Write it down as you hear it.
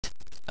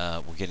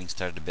We're getting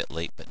started a bit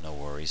late, but no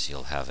worries.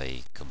 You'll have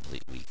a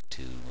complete week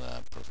to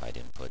provide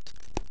input,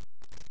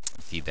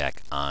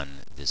 feedback on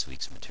this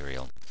week's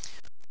material.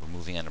 We're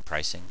moving on to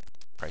pricing.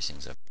 Pricing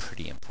is a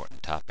pretty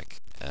important topic,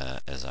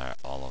 as are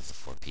all of the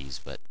 4Ps,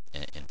 but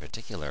in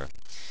particular,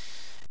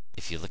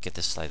 if you look at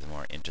this slide, the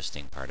more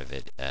interesting part of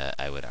it,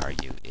 I would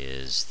argue,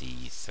 is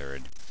the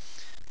third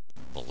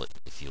bullet,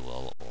 if you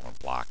will, or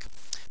block.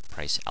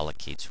 Price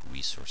allocates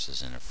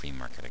resources in a free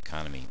market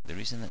economy. The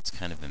reason that's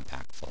kind of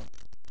impactful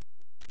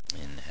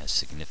and has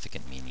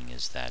significant meaning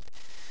is that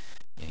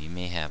you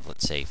may have,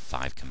 let's say,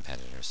 5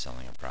 competitors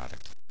selling a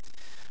product,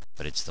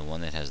 but it's the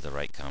one that has the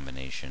right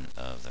combination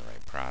of the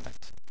right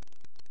product,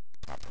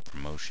 proper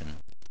promotion,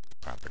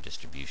 proper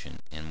distribution,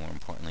 and more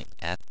importantly,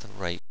 at the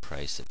right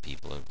price that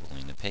people are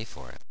willing to pay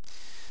for it.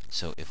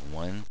 So if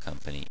one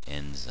company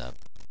ends up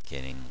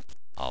getting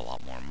a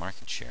lot more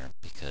market share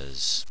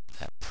because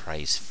that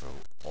price for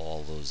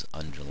all those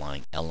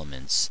underlying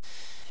elements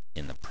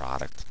in the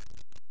product,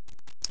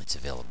 its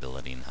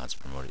availability and how it's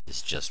promoted,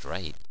 is just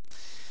right,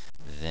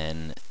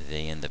 then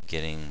they end up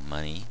getting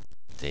money.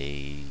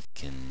 They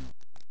can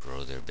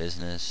grow their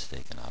business,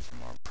 they can offer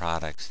more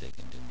products, they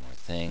can do more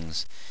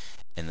things.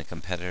 And the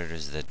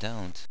competitors that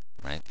don't,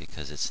 right,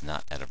 because it's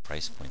not at a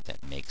price point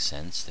that makes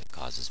sense, that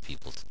causes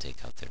people to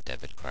take out their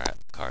debit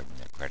card and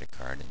their credit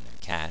card and their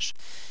cash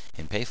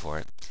and pay for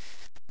it,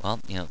 well,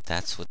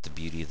 that's what the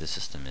beauty of the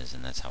system is,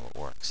 and that's how it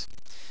works.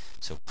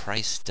 So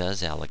price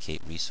does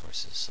allocate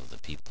resources. So the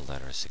people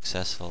that are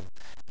successful,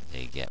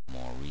 they get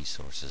more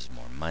resources,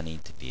 more money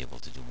to be able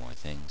to do more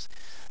things.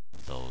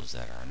 Those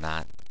that are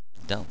not,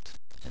 don't.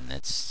 And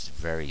that's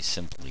very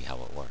simply how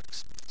it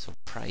works. So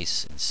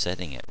price and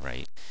setting it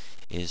right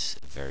is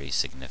very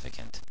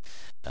significant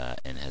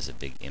and has a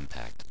big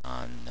impact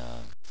on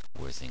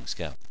where things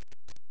go.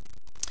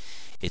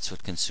 It's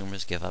what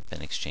consumers give up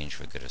in exchange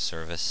for good or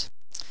service.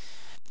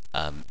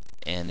 And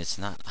it's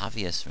not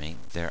obvious, right?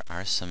 There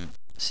are some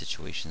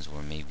situations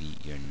where maybe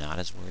you're not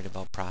as worried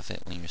about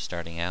profit when you're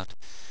starting out,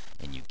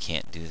 and you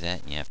can't do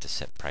that, and you have to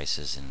set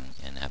prices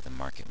and have the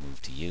market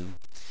move to you.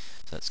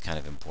 So that's kind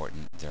of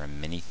important. There are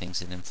many things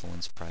that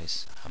influence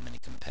price: how many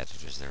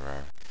competitors there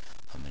are,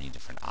 how many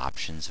different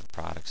options of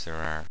products there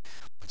are,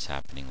 what's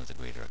happening with the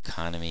greater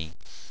economy,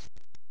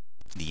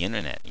 the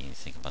internet. You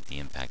think about the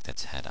impact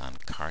that's had on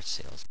car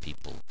sales.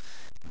 People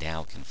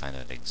now can find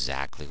out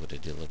exactly what a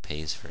dealer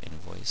pays for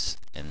invoice,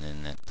 and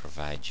then that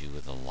provides you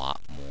with a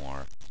lot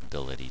more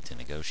ability to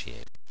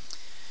negotiate.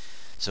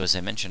 So as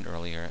I mentioned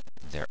earlier,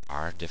 there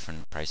are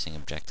different pricing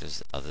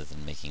objectives other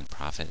than making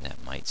profit.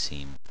 That might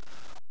seem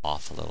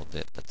off a little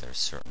bit, but there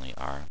certainly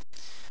are.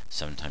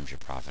 Sometimes you're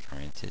profit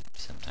oriented,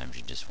 sometimes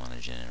you just want to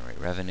generate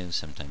revenue,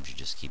 sometimes you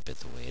just keep it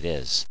the way it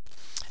is.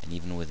 And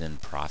even within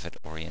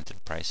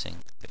profit-oriented pricing,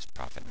 there's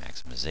profit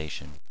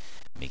maximization,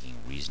 making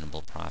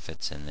reasonable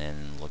profits, and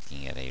then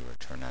looking at a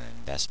return on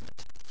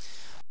investment.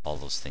 All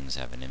those things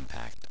have an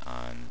impact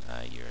on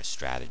your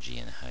strategy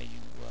and how you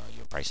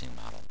your pricing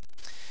model.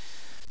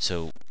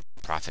 So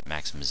profit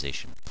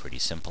maximization, pretty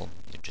simple.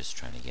 You're just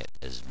trying to get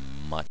as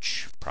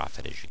much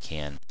profit as you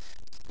can,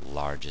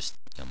 largest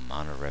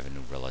amount of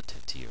revenue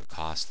relative to your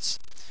costs.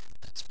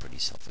 That's pretty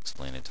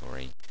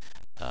self-explanatory.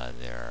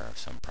 There are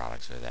some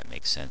products where that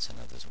makes sense and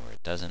others where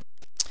it doesn't.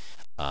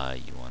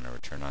 You want a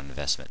return on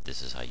investment.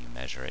 This is how you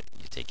measure it.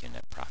 You take your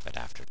net profit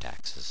after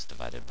taxes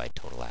divided by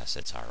total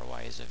assets.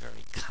 ROI is a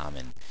very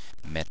common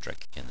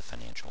metric in the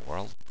financial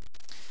world.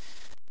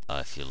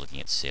 If you're looking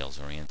at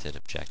sales-oriented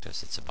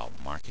objectives, it's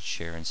about market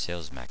share and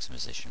sales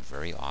maximization.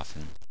 Very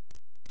often,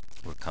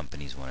 what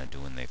companies want to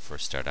do when they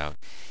first start out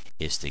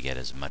is to get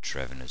as much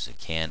revenue as they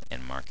can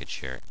and market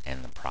share,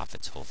 and the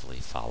profits hopefully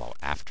follow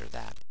after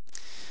that.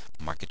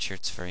 Market share,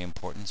 it's very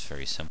important. It's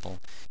very simple.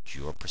 It's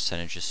your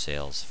percentage of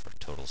sales for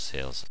total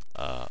sales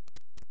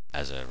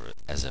as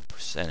a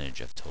percentage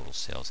of total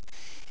sales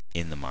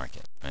in the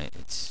market, right?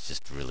 It's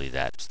just really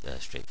that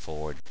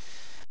straightforward.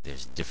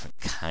 There's different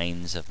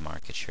kinds of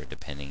market share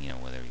depending,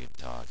 whether you're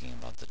talking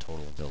about the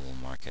total available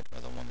market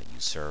or the one that you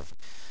serve.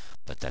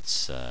 But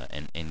that's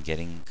and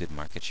getting good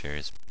market share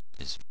is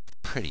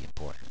pretty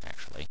important,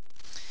 actually.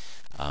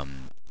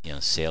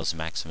 Sales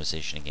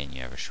maximization, again,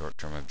 you have a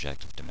short-term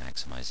objective to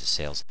maximize the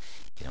sales.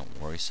 You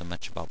don't worry so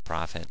much about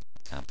profit,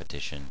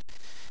 competition.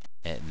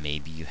 And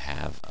maybe you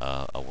have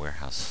a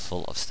warehouse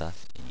full of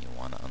stuff and you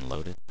want to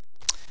unload it.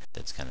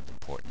 That's kind of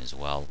important as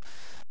well.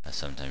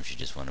 Sometimes you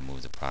just want to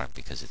move the product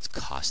because it's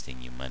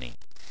costing you money.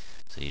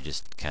 So you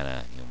just kind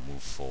of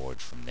move forward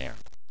from there.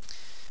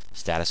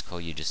 Status quo,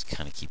 you just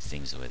kind of keep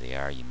things the way they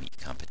are. You meet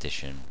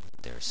competition.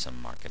 There are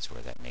some markets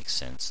where that makes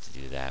sense to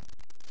do that.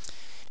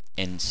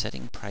 And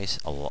setting price,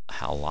 a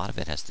lot of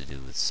it has to do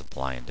with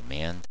supply and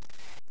demand,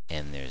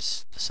 and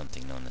there's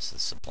something known as the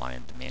supply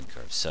and demand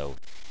curve. So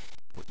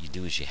what you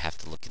do is you have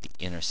to look at the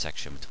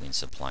intersection between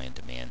supply and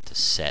demand to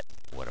set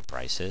what a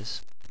price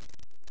is.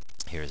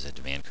 Here's a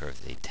demand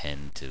curve. They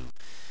tend to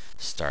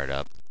start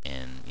up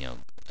and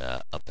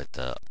up at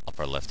the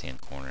upper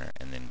left-hand corner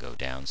and then go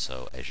down.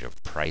 So as your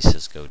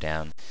prices go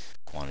down,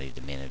 quantity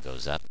demanded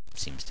goes up.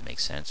 Seems to make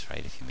sense,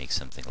 right? If you make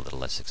something a little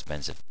less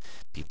expensive,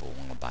 people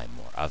want to buy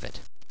more of it.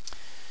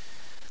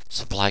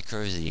 Supply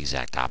curve is the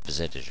exact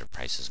opposite as your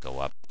prices go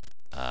up.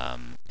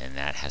 And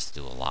that has to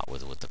do a lot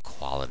with what the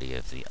quality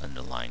of the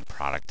underlying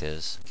product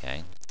is,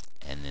 okay?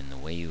 And then the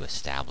way you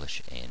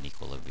establish an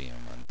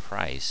equilibrium on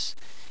price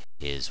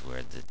is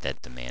where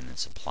that demand and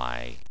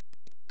supply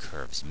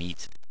curves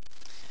meet.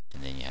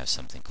 And then you have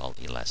something called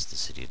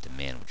elasticity of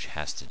demand, which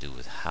has to do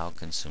with how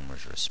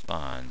consumers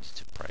respond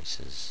to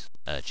prices,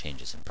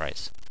 changes in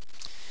price.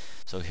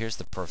 So here's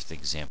the perfect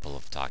example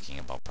of talking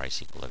about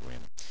price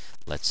equilibrium.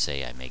 Let's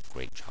say I make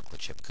great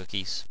chocolate chip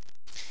cookies,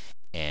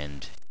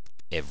 and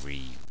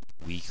every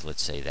week,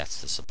 let's say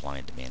that's the supply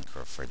and demand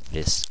curve for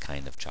this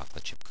kind of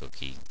chocolate chip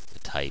cookie, the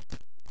type,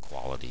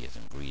 quality of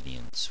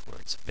ingredients, where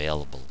it's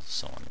available,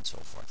 so on and so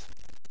forth.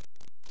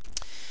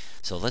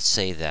 So let's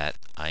say that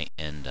I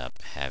end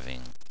up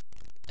having,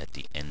 at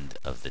the end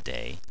of the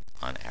day,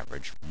 on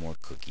average, more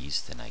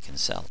cookies than I can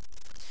sell.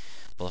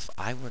 Well, if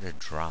I were to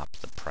drop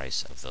the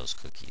price of those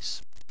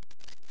cookies,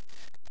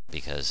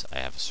 because I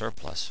have a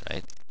surplus,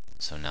 right?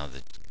 So now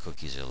the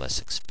cookies are less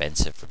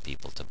expensive for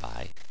people to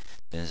buy,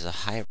 then there's a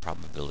higher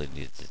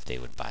probability that they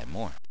would buy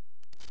more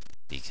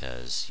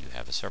because you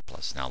have a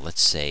surplus. Now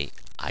let's say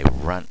I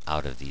run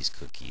out of these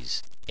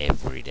cookies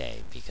every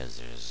day because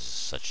there's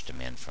such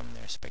demand from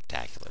their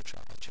spectacular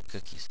chocolate chip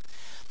cookies.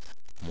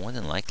 More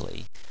than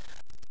likely,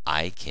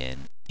 I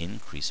can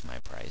increase my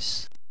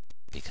price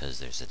because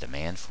there's a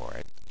demand for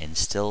it and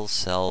still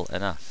sell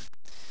enough.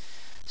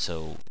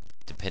 So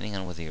depending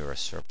on whether you're a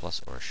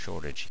surplus or a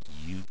shortage,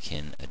 you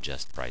can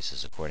adjust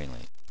prices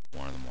accordingly.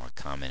 One of the more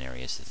common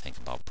areas to think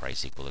about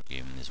price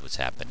equilibrium is what's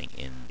happening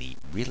in the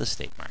real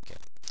estate market.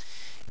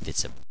 If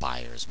it's a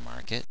buyer's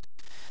market,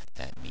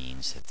 that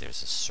means that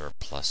there's a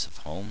surplus of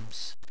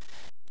homes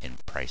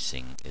and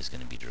pricing is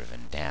going to be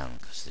driven down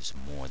because there's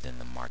more than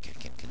the market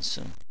can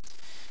consume.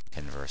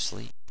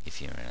 Conversely,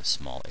 if you're in a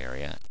small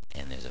area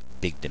and there's a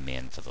big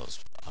demand for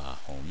those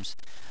homes,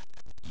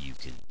 you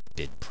could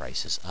bid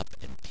prices up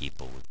and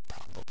people would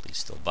probably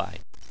still buy.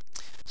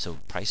 So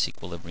price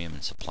equilibrium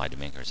and supply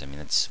demand curves, I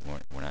mean,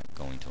 we're not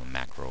going to a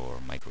macro or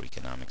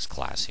microeconomics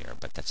class here,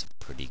 but that's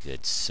a pretty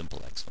good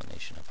simple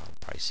explanation of how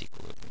price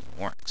equilibrium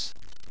works.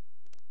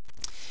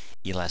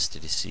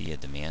 Elasticity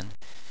of demand.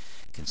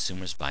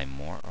 Consumers buy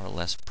more or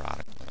less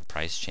product when the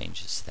price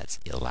changes. That's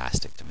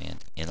elastic demand.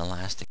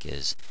 Inelastic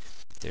is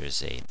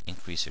there's an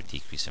increase or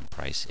decrease in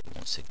price, it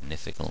won't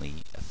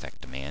significantly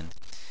affect demand.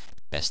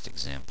 Best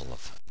example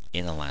of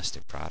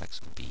inelastic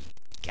products would be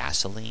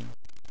gasoline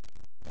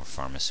or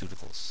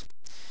pharmaceuticals.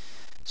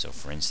 So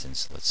for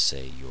instance, let's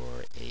say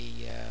you're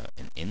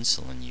an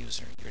insulin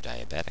user, you're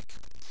diabetic.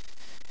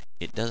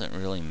 It doesn't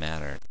really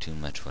matter too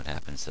much what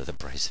happens to the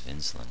price of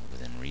insulin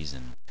within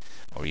reason,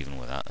 or even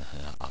without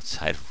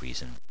outside of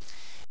reason.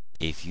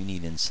 If you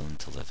need insulin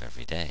to live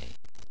every day,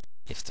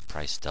 if the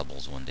price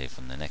doubles one day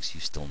from the next,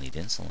 you still need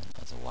insulin.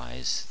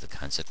 Otherwise, the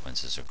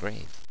consequences are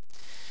grave.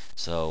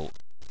 So,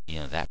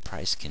 that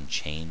price can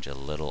change a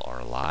little or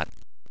a lot,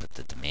 but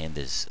the demand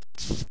is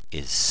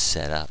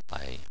set up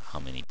by how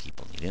many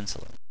people need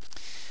insulin.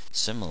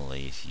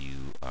 Similarly, if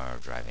you are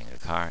driving a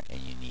car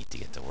and you need to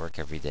get to work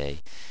every day,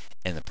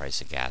 and the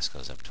price of gas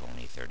goes up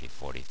 20, 30,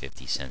 40,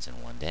 50 cents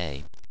in one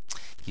day,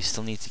 you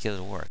still need to get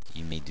to work.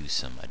 You may do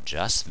some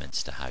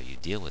adjustments to how you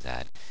deal with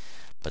that,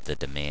 but the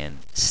demand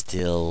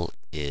still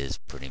is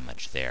pretty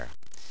much there.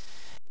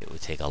 It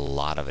would take a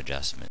lot of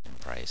adjustment in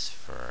price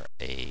for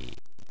a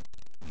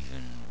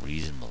even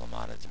reasonable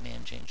amount of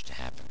demand change to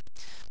happen.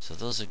 So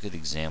those are good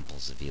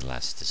examples of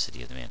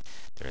elasticity of demand.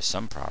 There are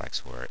some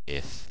products where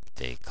if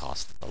they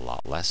cost a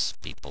lot less,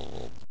 people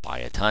will buy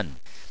a ton.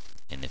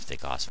 And if they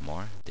cost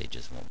more, they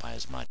just won't buy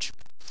as much.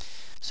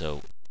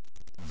 So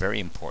very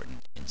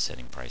important in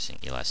setting pricing,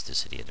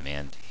 elasticity of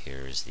demand.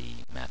 Here's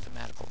the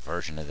mathematical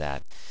version of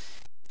that.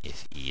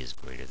 If E is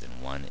greater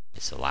than 1,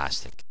 it's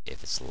elastic.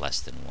 If it's less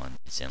than 1,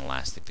 it's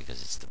inelastic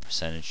because it's the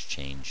percentage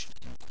change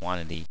in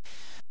quantity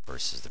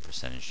versus the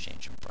percentage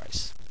change in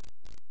price.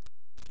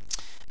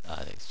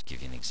 To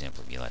give you an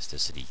example of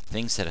elasticity,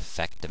 things that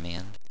affect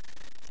demand.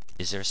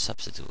 Is there a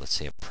substitute? Let's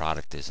say a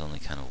product is only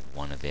kind of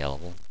one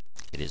available.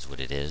 It is what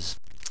it is.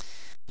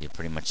 You're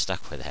pretty much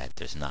stuck with that.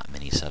 There's not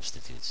many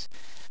substitutes.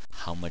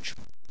 How much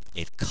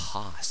it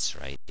costs,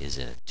 right? Is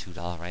it a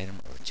 $2 item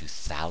or a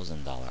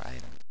 $2,000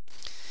 item?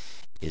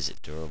 Is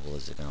it durable?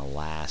 Is it going to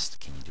last?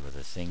 Can you do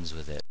other things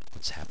with it?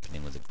 What's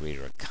happening with the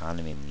greater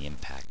economy and the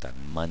impact on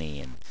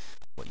money and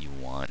what you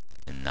want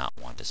and not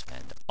want to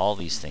spend? All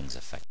these things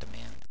affect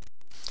demand.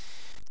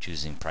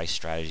 Choosing price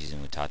strategies,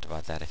 and we talked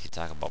about that. If you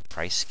talk about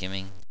price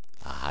skimming,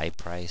 a high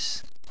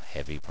price,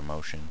 heavy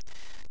promotion,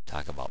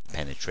 talk about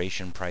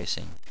penetration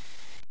pricing,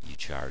 you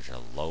charge a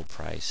low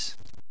price,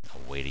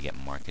 a way to get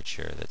market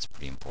share, that's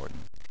pretty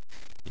important.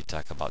 You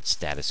talk about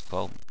status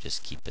quo,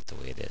 just keep it the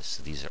way it is.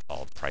 So these are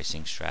all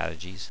pricing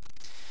strategies.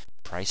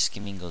 Price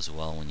skimming goes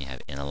well when you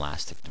have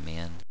inelastic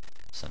demand,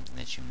 something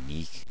that's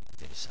unique.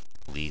 There's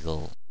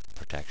legal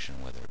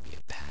protection, whether it be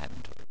a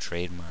patent or a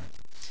trademark.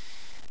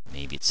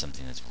 Maybe it's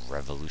something that's a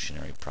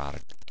revolutionary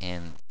product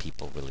and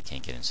people really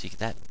can't get in. So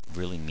that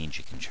really means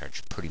you can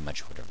charge pretty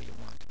much whatever you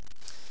want.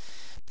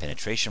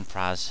 Penetration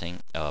pricing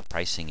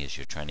is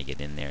you're trying to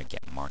get in there,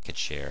 get market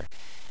share,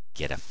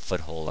 get a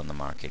foothold on the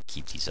market,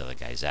 keep these other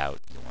guys out.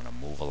 You want to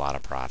move a lot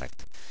of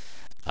product.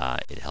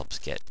 It helps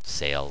get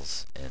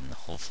sales and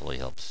hopefully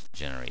helps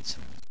generate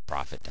some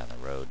profit down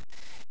the road.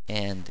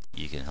 And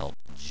you can help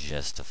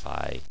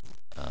justify,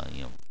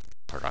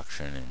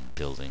 production and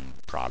building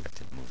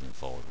product and moving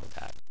forward with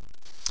that.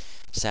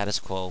 Status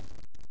quo,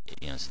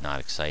 it's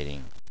not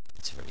exciting.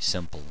 It's very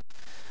simple.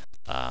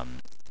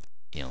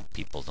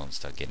 People don't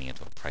start getting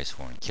into a price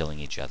war and killing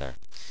each other.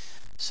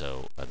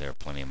 So there are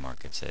plenty of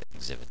markets that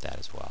exhibit that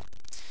as well.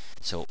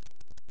 So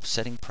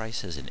setting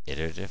price is an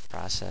iterative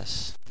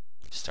process.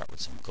 You start with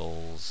some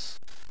goals,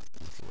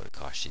 look at what it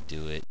costs you to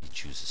do it, you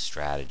choose a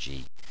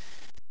strategy,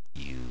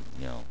 you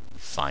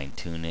fine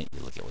tune it,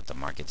 you look at what the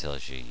market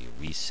tells you, you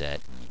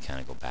reset, and you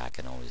kind of go back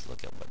and always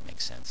look at what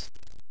makes sense.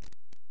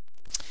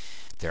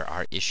 There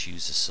are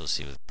issues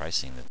associated with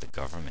pricing that the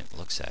government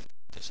looks at.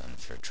 There's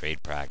unfair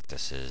trade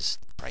practices,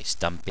 price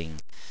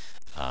dumping,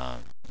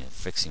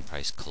 fixing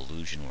price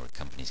collusion, where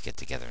companies get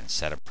together and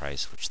set a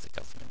price, which the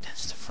government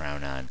tends to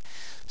frown on.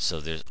 So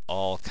there's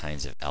all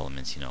kinds of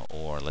elements,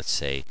 or let's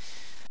say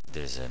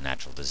there's a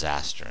natural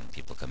disaster and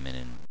people come in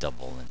and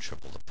double and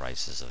triple the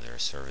prices of their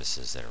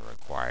services that are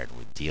required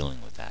with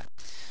dealing with that.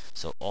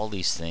 So all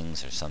these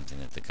things are something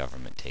that the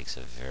government takes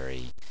a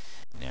very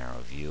narrow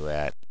view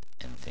at,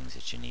 and things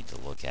that you need to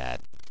look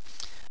at.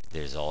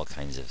 There's all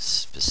kinds of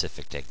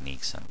specific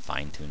techniques on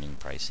fine-tuning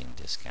pricing,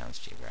 discounts,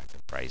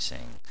 geographic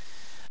pricing,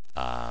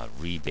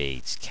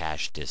 rebates,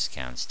 cash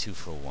discounts,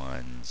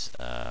 2-for-1s,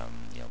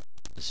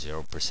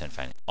 0%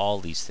 fine. All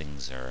these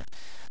things are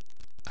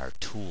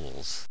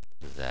tools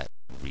that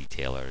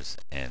retailers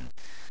and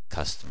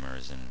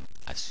customers, and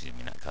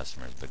not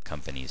customers, but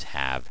companies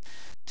have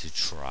to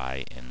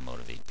try and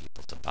motivate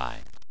people to buy.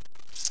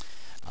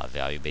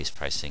 Value-based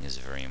pricing is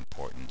very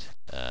important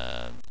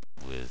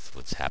with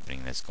what's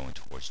happening that's going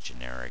towards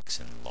generics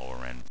and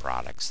lower-end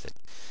products that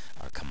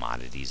are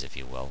commodities, if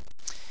you will.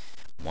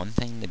 One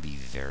thing to be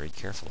very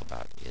careful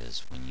about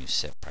is when you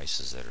set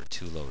prices that are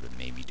too low to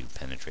maybe do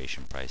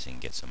penetration pricing,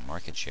 get some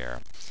market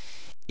share.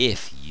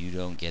 If you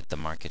don't get the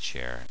market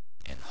share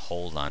and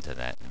hold on to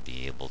that and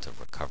be able to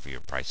recover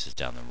your prices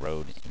down the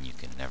road, and you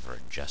can never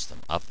adjust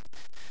them up,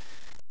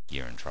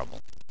 you're in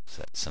trouble. So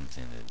that's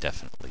something to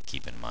definitely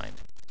keep in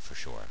mind for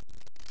sure.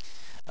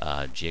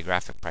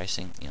 Geographic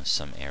pricing,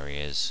 some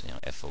areas,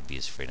 FOB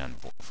is free on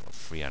board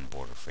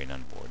or freight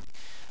on board.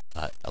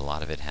 A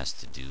lot of it has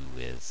to do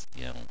with,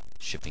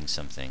 shipping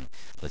something.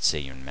 Let's say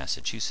you're in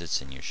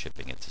Massachusetts and you're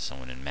shipping it to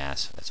someone in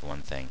Mass. That's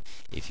one thing.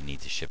 If you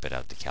need to ship it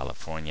out to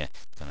California,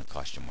 it's going to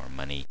cost you more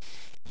money.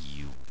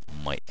 You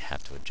might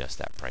have to adjust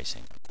that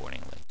pricing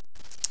accordingly.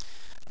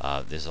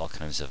 There's all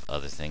kinds of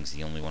other things.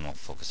 The only one I'll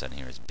focus on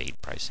here is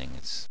bait pricing.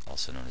 It's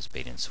also known as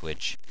bait and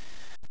switch.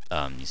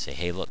 You say,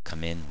 hey, look,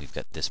 come in. We've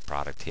got this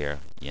product here.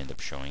 You end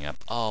up showing up.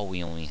 Oh,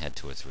 we only had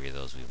 2 or 3 of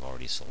those. We've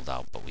already sold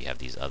out, but we have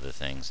these other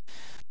things.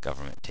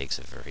 Government takes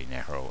a very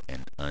narrow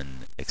and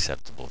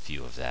unacceptable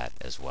view of that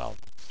as well.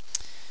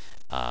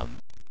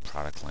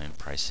 Product line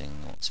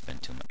pricing, won't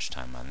spend too much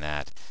time on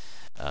that.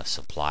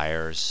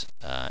 Suppliers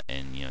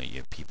and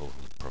your people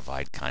who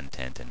provide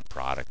content and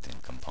product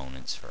and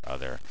components for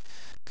other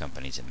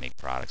companies that make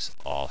products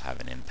all have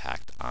an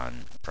impact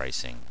on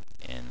pricing,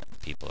 and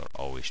people are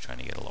always trying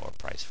to get a lower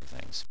price for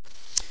things.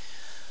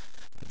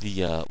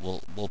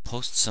 We'll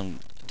post some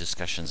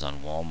discussions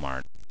on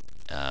Walmart,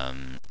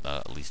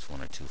 at least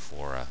 1 or 2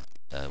 fora,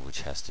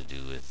 which has to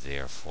do with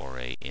their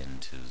foray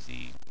into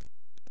the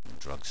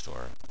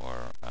drugstore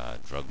or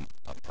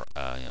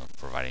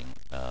providing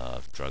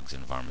drugs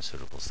and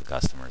pharmaceuticals to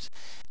customers.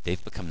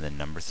 They've become the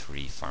number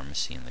 3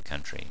 pharmacy in the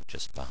country,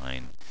 just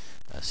behind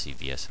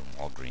CVS and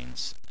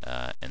Walgreens,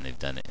 and they've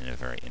done it in a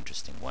very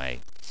interesting way.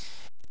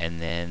 And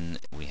then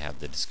we have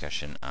the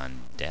discussion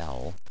on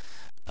Dell,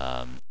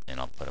 and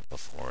I'll put up a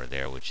fora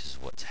there, which is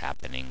what's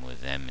happening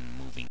with them and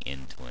moving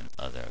into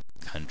another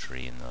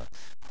country, and the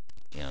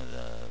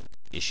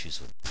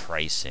issues with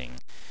pricing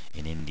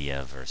in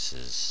India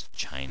versus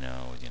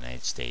China or the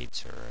United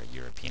States or a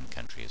European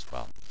country as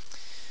well.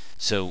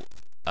 So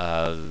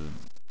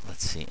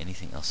let's see,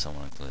 anything else I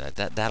want to include?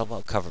 That'll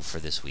about cover for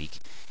this week,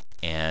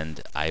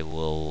 and I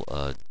will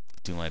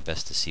do my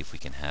best to see if we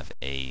can have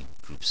a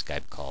group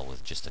Skype call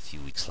with just a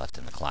few weeks left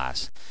in the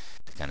class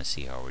to kind of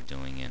see how we're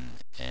doing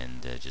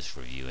and just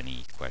review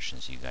any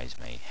questions you guys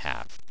may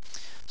have.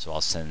 So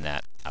I'll send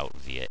that out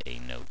via a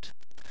note,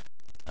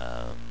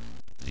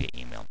 via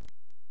email.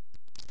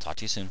 Talk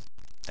to you soon.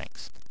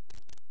 Thanks.